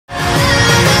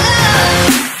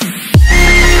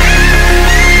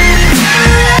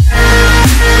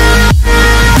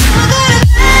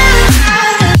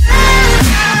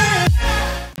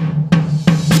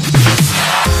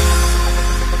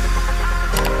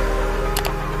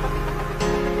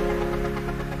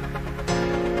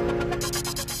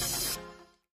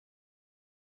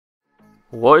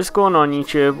What is going on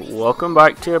YouTube? Welcome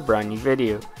back to a brand new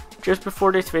video. Just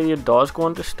before this video does go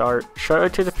on to start, shout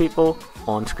out to the people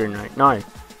on screen right now.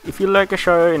 If you'd like a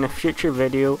shout out in a future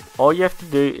video, all you have to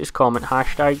do is comment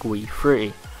hashtag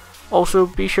 #WeFruity. Also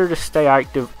be sure to stay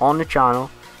active on the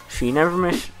channel so you never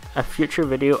miss a future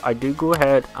video I do go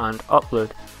ahead and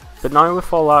upload. But now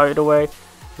with all out of the way,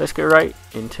 let's get right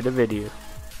into the video.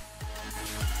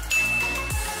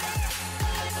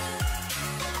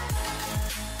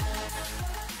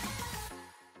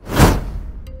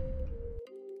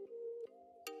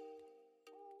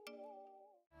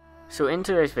 So in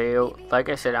today's video, like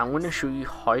I said, I'm going to show you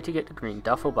how to get the green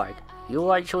duffel bag.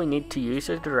 You'll actually need to use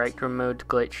the director mode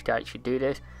glitch to actually do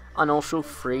this, and also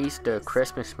freeze the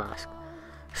Christmas mask.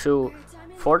 So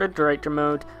for the director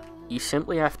mode, you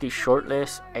simply have to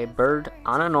shortlist a bird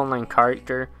and an online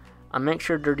character, and make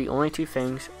sure they're the only two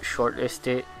things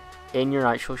shortlisted in your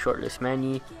actual shortlist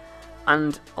menu.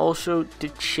 And also the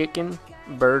chicken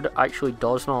bird actually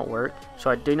does not work,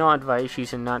 so I do not advise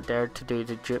using that there to do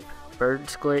the dupe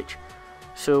birds glitch.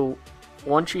 So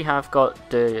once you have got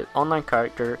the online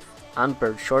character and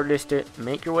bird shortlisted,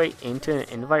 make your way into an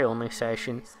invite only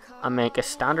session and make a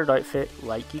standard outfit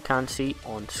like you can see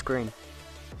on screen.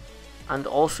 And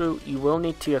also you will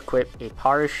need to equip a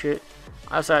parachute,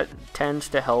 as that tends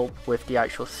to help with the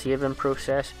actual saving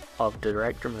process of the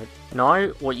director mode. Now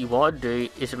what you want to do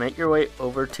is make your way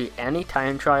over to any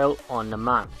time trial on the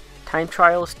map. Time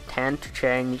trials tend to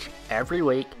change every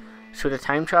week, so the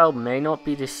time trial may not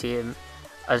be the same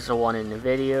as the one in the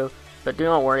video, but do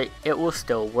not worry, it will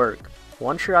still work.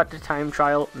 Once you're at the time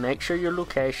trial, make sure your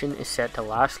location is set to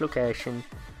last location,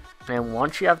 and then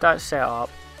once you have that set up,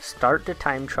 start the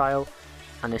time trial.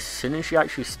 And as soon as you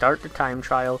actually start the time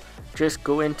trial, just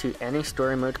go into any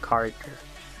story mode character.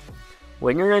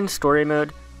 When you're in story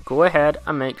mode, go ahead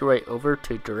and make your way over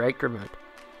to director mode.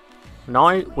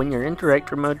 Now when you're in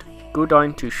director mode, go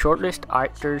down to shortlist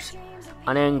actors,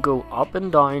 and then go up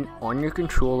and down on your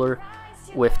controller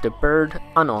with the bird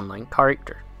and online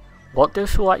character. What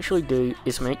this will actually do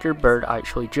is make your bird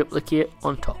actually duplicate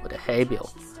on top of the hay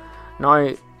bale. Now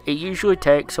it usually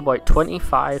takes about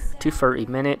 25 to 30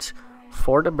 minutes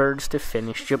for the birds to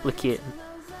finish duplicating.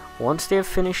 Once they have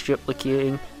finished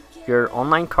duplicating, your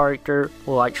online character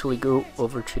will actually go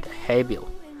over to the hay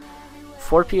bale.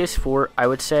 For PS4, I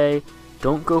would say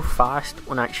don't go fast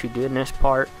when actually doing this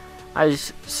part,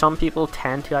 as some people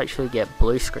tend to actually get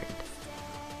blue screened.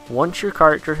 Once your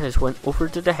character has went over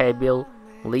to the hay bale,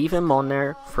 leave him on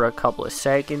there for a couple of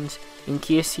seconds in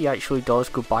case he actually does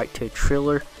go back to a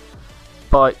trailer.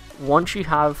 But once you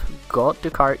have got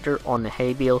the character on the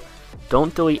hay bale,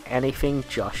 don't delete anything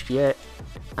just yet,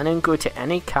 and then go to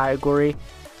any category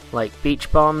like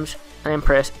beach bums and then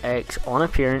press X on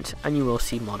appearance, and you will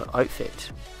see mod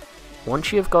outfits.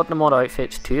 Once you have got the mod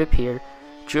outfits to appear,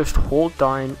 just hold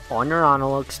down on your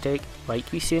analog stick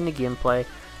like you see in the gameplay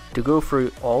to go through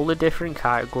all the different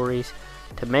categories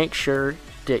to make sure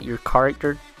that your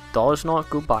character does not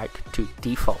go back to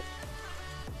default.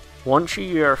 Once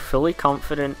you are fully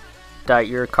confident that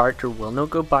your character will not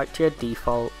go back to a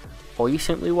default, all you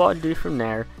simply want to do from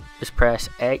there is press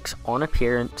X on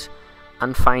appearance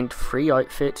and find free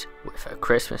outfits with a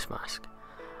Christmas mask.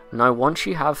 Now once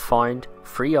you have found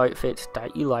free outfits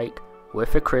that you like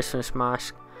with a Christmas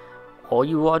mask, all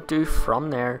you want to do from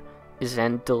there is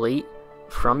then delete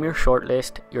from your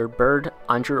shortlist your bird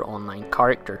and your online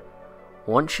character.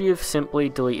 Once you have simply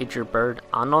deleted your bird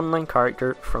and online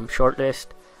character from shortlist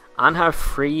and have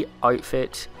free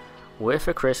outfits with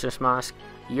a Christmas mask,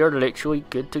 you're literally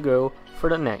good to go for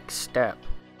the next step.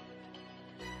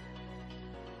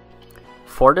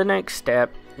 For the next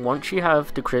step, once you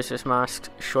have the Christmas masks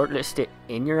shortlisted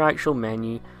in your actual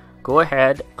menu, go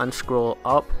ahead and scroll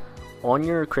up on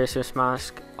your Christmas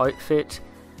mask outfit,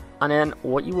 and then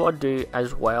what you want to do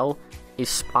as well is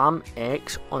spam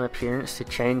X on appearance to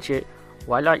change it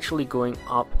while actually going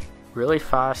up really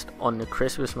fast on the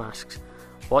Christmas masks.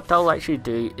 What that'll actually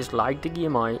do is lag the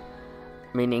game out,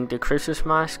 meaning the Christmas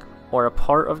mask or a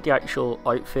part of the actual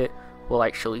outfit will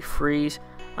actually freeze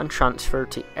and transfer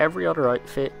to every other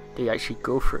outfit they actually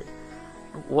go through.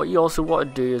 What you also want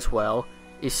to do as well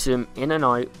is zoom in and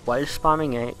out while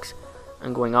spamming X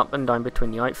and going up and down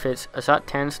between the outfits, as that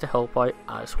tends to help out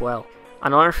as well.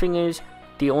 Another thing is,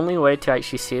 the only way to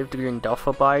actually save the green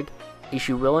duffel bag is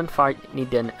you will in fact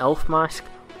need an elf mask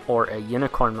or a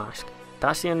unicorn mask.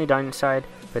 That's the only downside,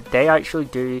 but they actually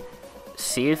do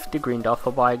save the green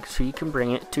duffel bag so you can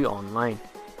bring it to online.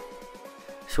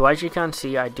 So as you can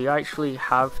see, I do actually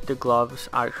have the gloves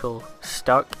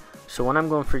stuck, so when I'm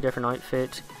going through different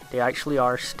outfits, they actually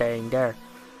are staying there.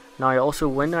 Now also,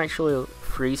 when actually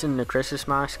freezing the Christmas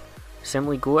mask,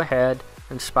 simply go ahead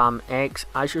and spam X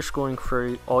as you're scrolling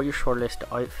through all your shortlisted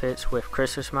outfits with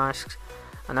Christmas masks,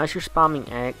 and as you're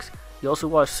spamming X, you also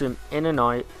want to zoom in and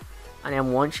out, and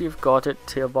then once you've got it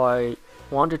to about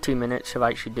 1 to 2 minutes of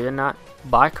actually doing that,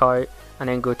 back out and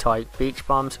then go to like beach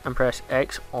bums and press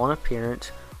X on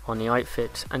appearance on the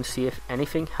outfits and see if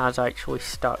anything has actually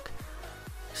stuck.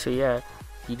 So yeah,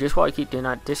 you just want to keep doing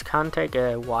that. This can take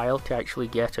a while to actually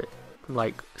get it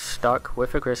like stuck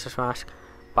with a Christmas mask,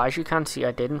 but as you can see,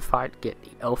 I did in fact get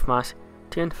the elf mask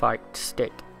to in fact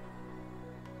stick.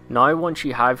 Now once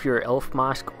you have your elf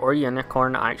mask or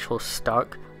unicorn actually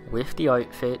stuck with the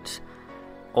outfits,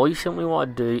 all you simply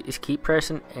want to do is keep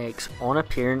pressing X on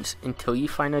appearance until you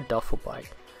find a duffel bag.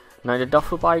 Now the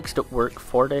duffel bags that work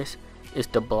for this is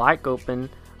the black open,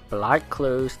 black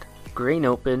closed, green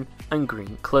open and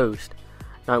green closed.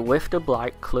 Now with the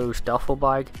black closed duffel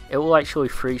bag, it will actually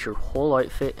freeze your whole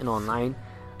outfit in online,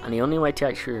 and the only way to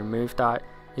actually remove that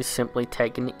is simply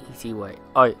taking the easy way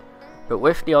out. But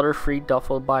with the other 3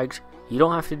 duffel bags, you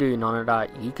don't have to do none of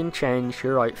that. You can change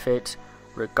your outfits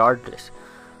regardless.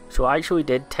 So it actually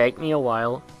did take me a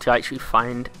while to actually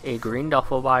find a green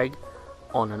duffel bag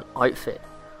on an outfit.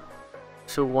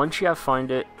 So once you have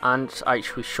found it and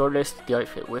actually shortlisted the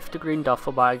outfit with the green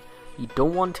duffel bag, you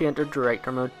don't want to enter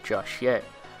director mode just yet.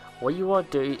 What you want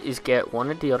to do is get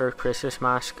one of the other Christmas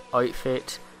mask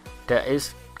outfits that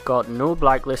is got no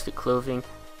blacklisted clothing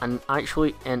and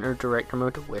actually enter director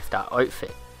mode with that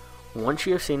outfit. Once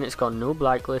you have seen it's got no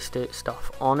blacklisted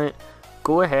stuff on it,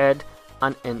 go ahead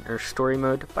and enter story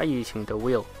mode by using the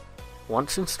wheel.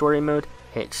 Once in story mode,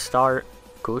 hit start,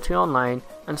 go to online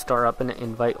and start up an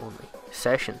invite only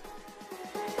session.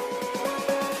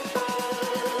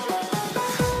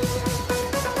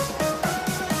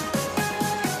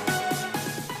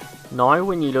 Now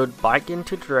when you load back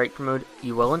into director mode,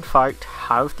 you will in fact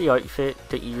have the outfit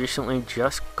that you recently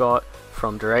just got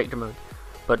from director mode.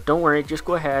 But don't worry, just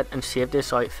go ahead and save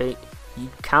this outfit. You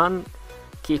can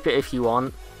keep it if you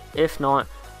want. If not,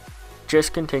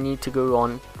 just continue to go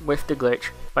on with the glitch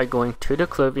by going to the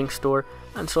clothing store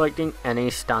and selecting any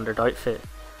standard outfit.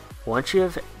 Once you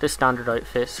have the standard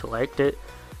outfit selected,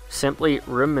 simply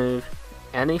remove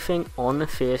anything on the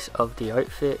face of the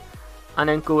outfit and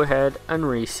then go ahead and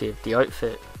resave the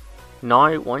outfit.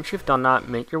 Now once you've done that,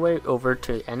 make your way over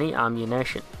to any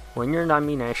ammunition. When you're in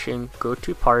ammunition, go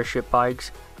to parachute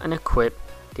bags and equip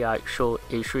the actual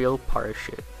Israel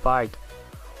parachute bag.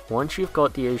 Once you've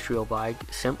got the Israel bag,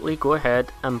 simply go ahead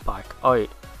and back out.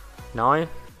 Now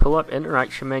pull up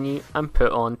interaction menu and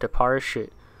put on the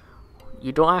parachute.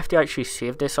 You don't have to actually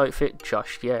save this outfit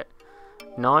just yet.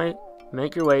 Now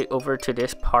make your way over to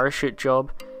this parachute job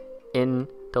in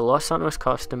the Los Santos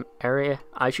custom area,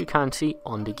 as you can see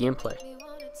on the gameplay.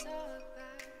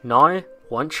 Now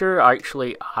once you're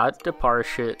actually at the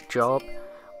parachute job,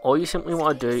 all you simply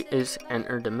want to do is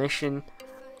enter the mission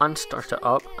and start it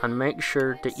up, and make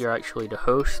sure that you're actually the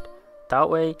host. That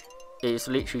way it's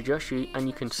literally just you and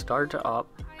you can start it up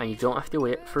and you don't have to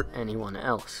wait for anyone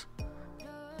else.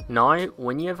 Now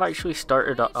when you have actually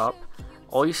started it up,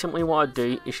 all you simply want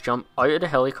to do is jump out of the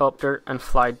helicopter and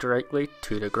fly directly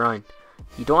to the ground.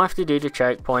 You don't have to do the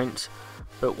checkpoints,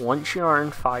 but once you are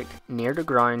in fact near the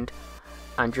ground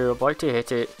and you're about to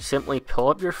hit it, simply pull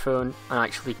up your phone and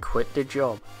actually quit the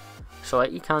job. So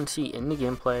like you can see in the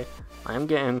gameplay, I am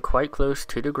getting quite close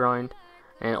to the ground,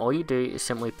 and all you do is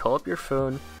simply pull up your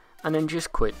phone and then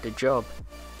just quit the job.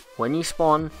 When you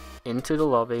spawn into the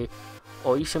lobby,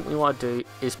 all you simply want to do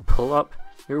is pull up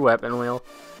your weapon wheel,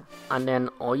 and then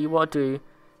all you want to do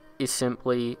is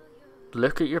simply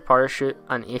look at your parachute,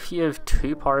 and if you have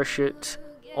 2 parachutes,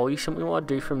 all you simply want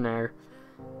to do from there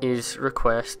is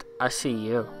request a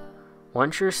CEO.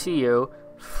 Once you're CEO,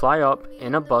 fly up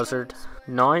in a buzzard.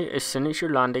 Now as soon as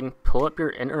you're landing, pull up your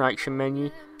interaction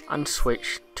menu and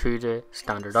switch to the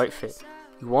standard outfit.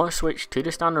 You want to switch to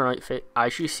the standard outfit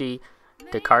as you see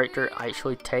the character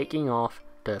actually taking off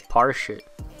the parachute.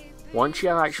 Once you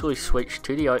have actually switched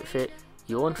to the outfit,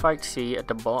 you will in fact see at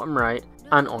the bottom right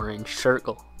an orange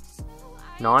circle.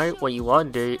 Now what you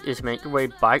want to do is make your way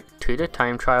back to the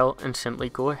time trial and simply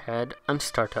go ahead and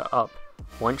start it up.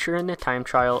 Once you're in the time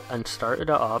trial and started it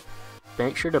up,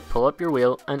 make sure to pull up your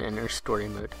wheel and enter story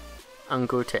mode and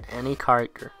go to any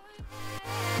character.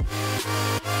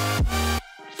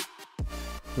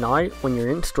 Now when you're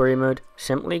in story mode,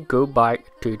 simply go back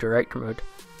to director mode.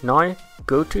 Now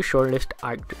go to shortlist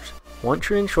actors. Once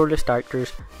you're in shortlist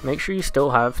actors, make sure you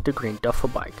still have the green duffel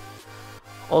bag.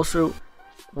 Also,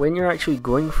 when you're actually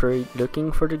going through looking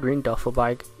for the green duffel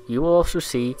bag, you will also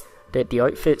see that the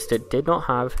outfits that did not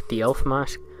have the elf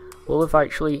mask will have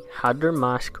actually had their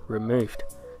mask removed.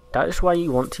 That is why you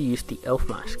want to use the elf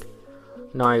mask.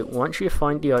 Now once you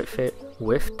find the outfit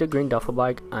with the green duffel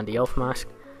bag and the elf mask,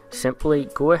 simply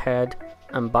go ahead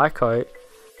and back out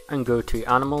and go to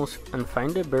animals and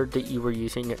find the bird that you were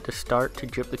using at the start to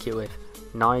duplicate with.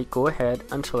 Now go ahead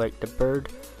and select the bird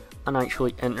and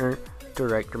actually enter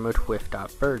director mode with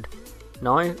that bird.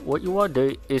 Now what you want to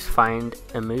do is find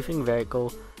a moving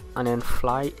vehicle and then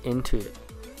fly into it.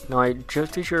 Now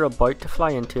just as you're about to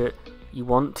fly into it, you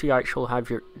want to actually have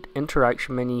your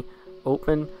interaction menu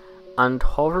open and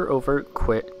hover over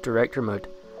quit director mode.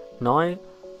 Now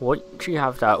once you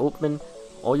have that open,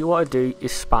 all you want to do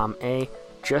is spam A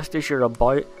just as you're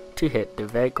about to hit the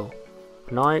vehicle.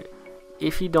 Now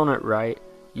if you done it right,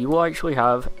 you will actually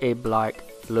have a black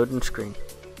loading screen.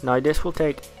 Now this will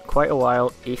take quite a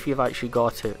while if you've actually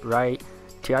got it right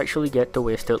to actually get the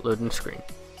wasted loading screen.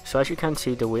 So as you can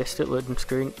see, the wasted loading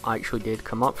screen actually did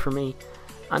come up for me,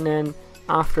 and then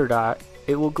after that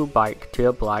it will go back to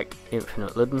a black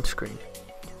infinite loading screen.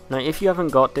 Now if you haven't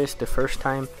got this the first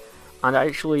time and it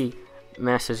actually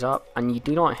messes up and you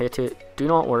do not hit it, do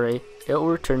not worry, it will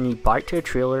return you back to a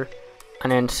trailer,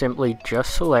 and then simply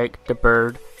just select the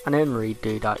bird and then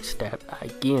redo that step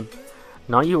again.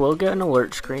 Now you will get an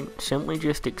alert screen, simply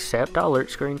just accept that alert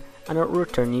screen and it will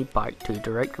return you back to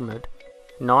director mode.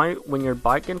 Now when you're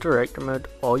back in director mode,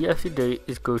 all you have to do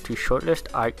is go to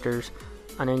shortlist actors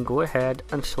and then go ahead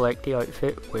and select the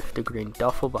outfit with the green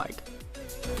duffel bag.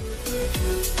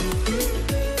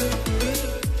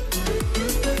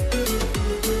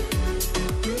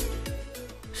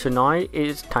 So now it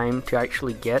is time to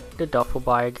actually get the duffel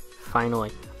bag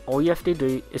finally. All you have to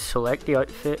do is select the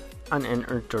outfit and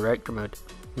enter director mode.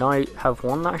 Now have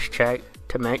one last check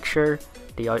to make sure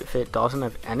the outfit doesn't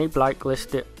have any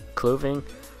blacklisted clothing.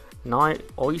 Now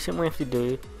all you simply have to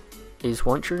do is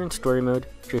once you're in story mode,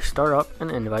 just start up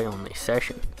an invite only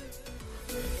session.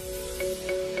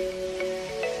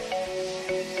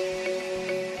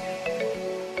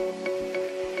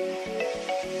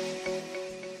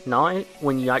 Now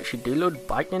when you actually do load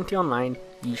back into online,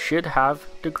 you should have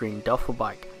the green duffel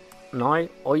bag. Now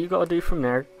all you gotta do from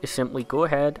there is simply go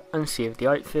ahead and save the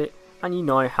outfit, and you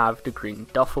now have the green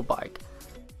duffel bag.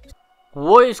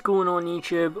 What is going on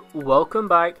YouTube? Welcome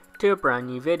back to a brand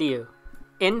new video.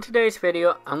 In today's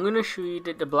video I'm going to show you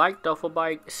that the black duffel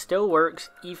bag still works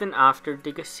even after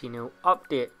the casino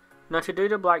update. Now to do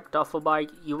the black duffel bag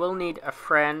you will need a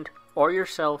friend or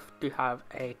yourself to have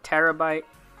a terabyte.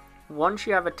 Once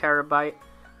you have a terabyte,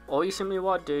 all you simply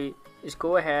want to do is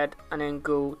go ahead and then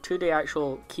go to the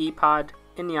actual keypad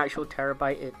in the actual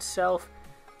terabyte itself.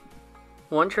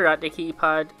 Once you're at the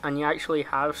keypad and you actually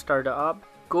have started up,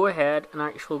 go ahead and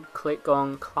actually click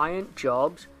on client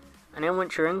jobs, and then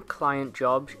once you're in client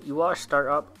jobs you want to start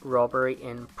up robbery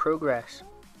in progress.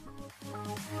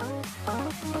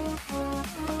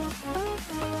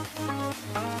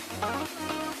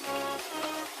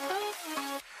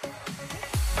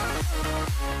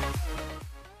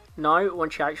 Now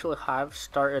once you actually have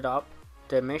started up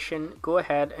the mission, go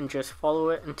ahead and just follow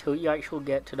it until you actually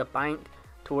get to the bank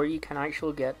to where you can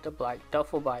actually get the black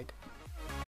duffel bag.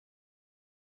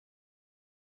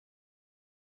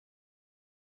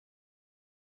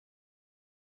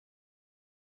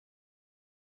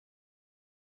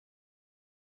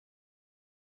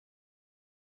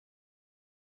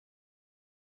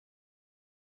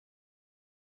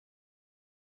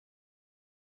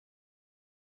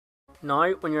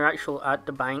 Now when you're actually at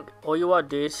the bank, all you want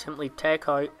to do is simply take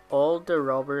out all the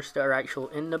robbers that are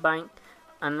actually in the bank,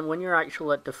 and when you're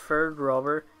actually at the third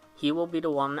robber, he will be the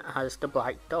one that has the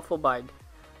black duffel bag.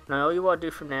 Now all you want to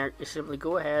do from there is simply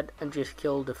go ahead and just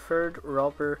kill the third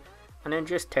robber and then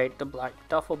just take the black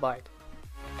duffel bag.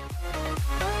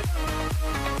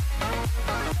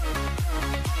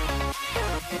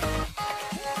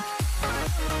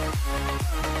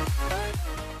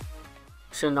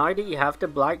 So now that you have the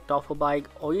black duffel bag,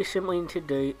 all you simply need to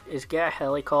do is get a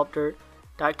helicopter.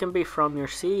 That can be from your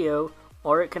CEO,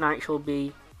 or it can actually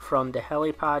be from the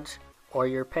helipads or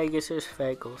your Pegasus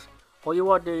vehicles. All you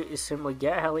want to do is simply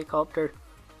get a helicopter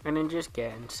and then just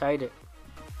get inside it.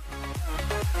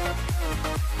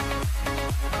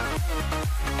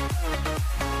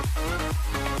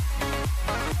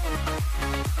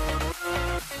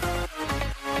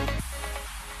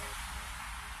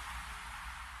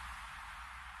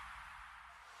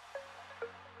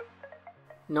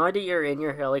 Now that you're in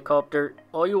your helicopter,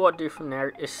 all you want to do from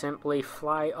there is simply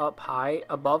fly up high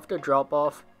above the drop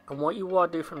off, and what you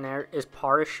want to do from there is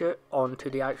parachute onto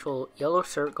the actual yellow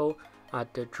circle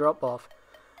at the drop off.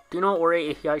 Do not worry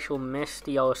if you actually miss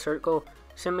the yellow circle,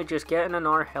 simply just get in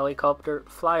another helicopter,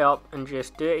 fly up and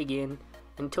just do it again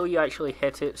until you actually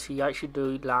hit it, so you actually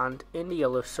do land in the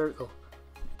yellow circle.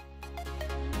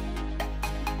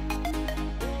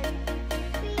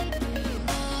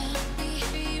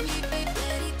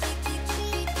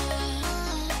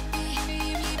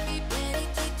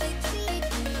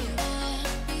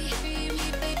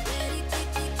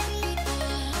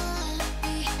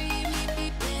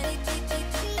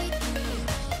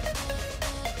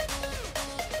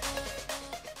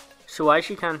 So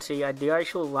as you can see, I do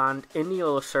actually land in the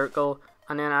yellow circle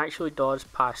and then actually does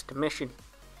pass the mission.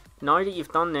 Now that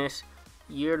you've done this,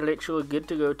 you're literally good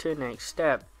to go to the next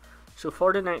step. So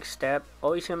for the next step,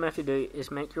 all you have to do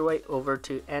is make your way over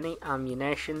to any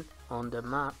ammunition on the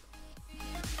map.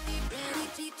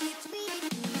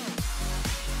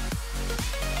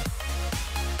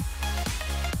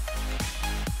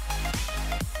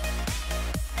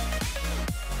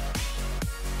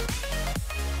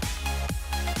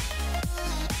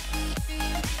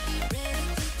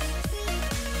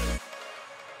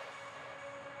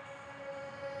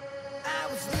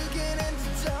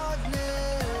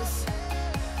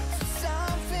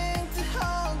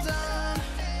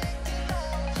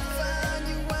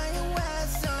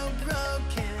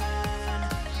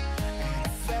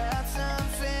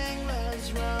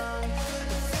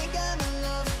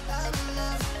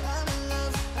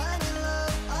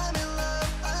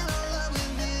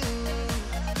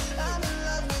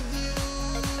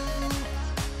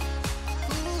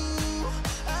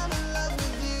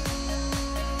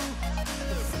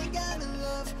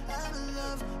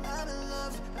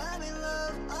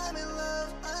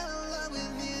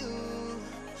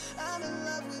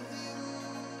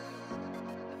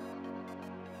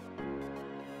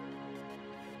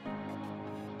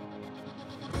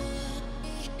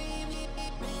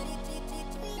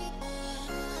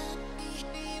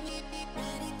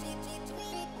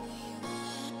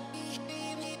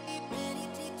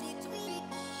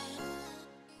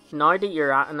 Now that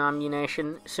you're at an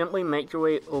ammunition, simply make your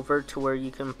way over to where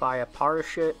you can buy a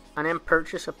parachute and then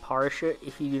purchase a parachute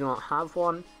if you do not have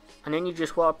one, and then you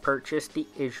just want to purchase the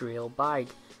Israel bag.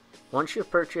 Once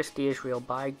you've purchased the Israel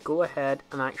bag, go ahead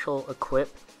and actually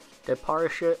equip the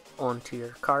parachute onto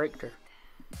your character.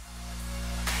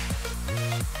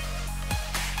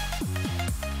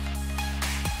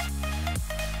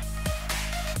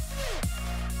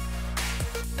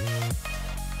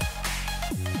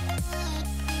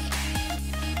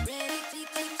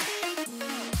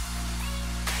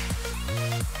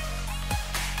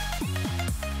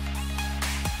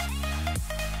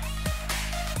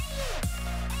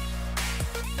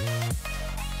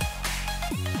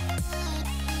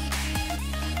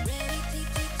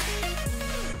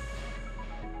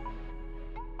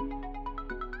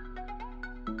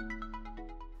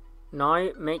 Now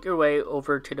make your way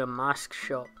over to the mask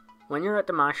shop. When you're at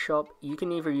the mask shop, you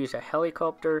can either use a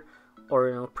helicopter or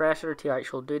an oppressor to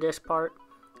actually do this part.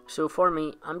 So for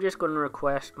me, I'm just going to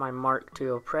request my Mark II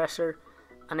oppressor,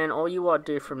 and then all you want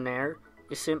to do from there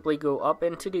is simply go up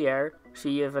into the air so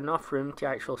you have enough room to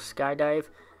actually skydive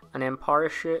and then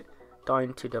parachute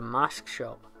down to the mask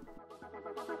shop.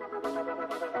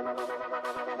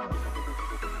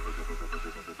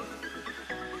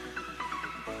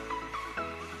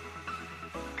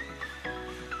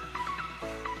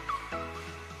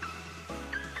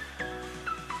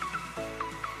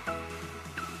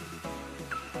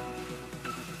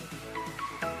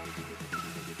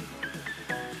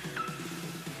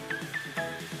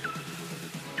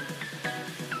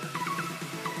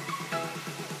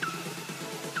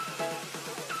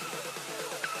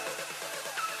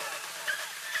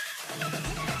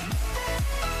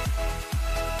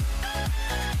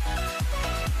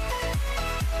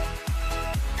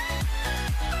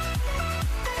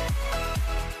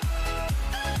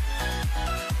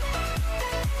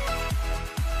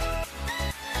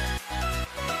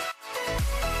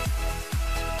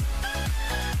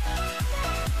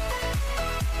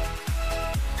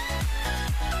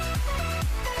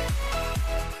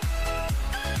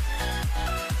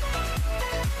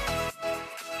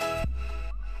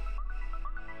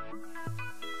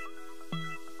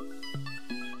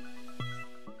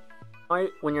 Now,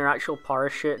 when you're actually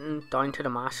parachuting down to the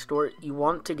mask store, you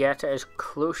want to get it as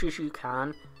close as you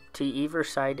can to either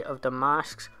side of the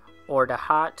masks or the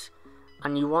hats,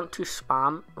 and you want to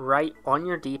spam right on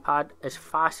your D-pad as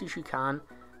fast as you can.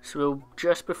 So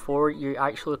just before you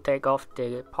actually take off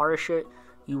the parachute,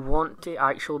 you want to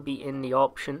actually be in the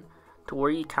option to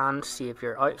where you can save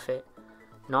your outfit.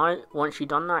 Now, once you've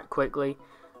done that quickly,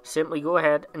 simply go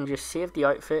ahead and just save the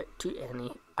outfit to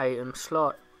any item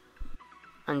slot.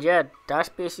 And yeah, that's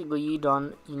basically you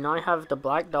done. You now have the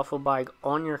black duffel bag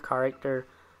on your character,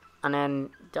 and then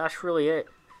that's really it.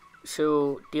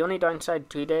 So the only downside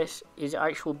to this is it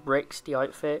actually breaks the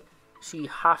outfit, so you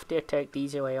have to take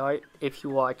these away out if you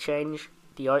want to change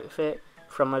the outfit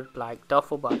from a black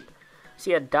duffel bag.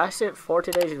 So yeah, that's it for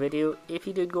today's video. If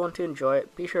you did go on to enjoy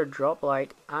it, be sure to drop a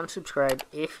like and subscribe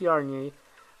if you are new,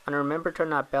 and remember to turn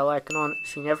that bell icon on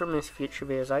so you never miss future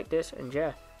videos like this. And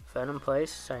yeah, Venom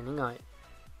Plays signing out.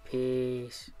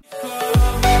 Peace.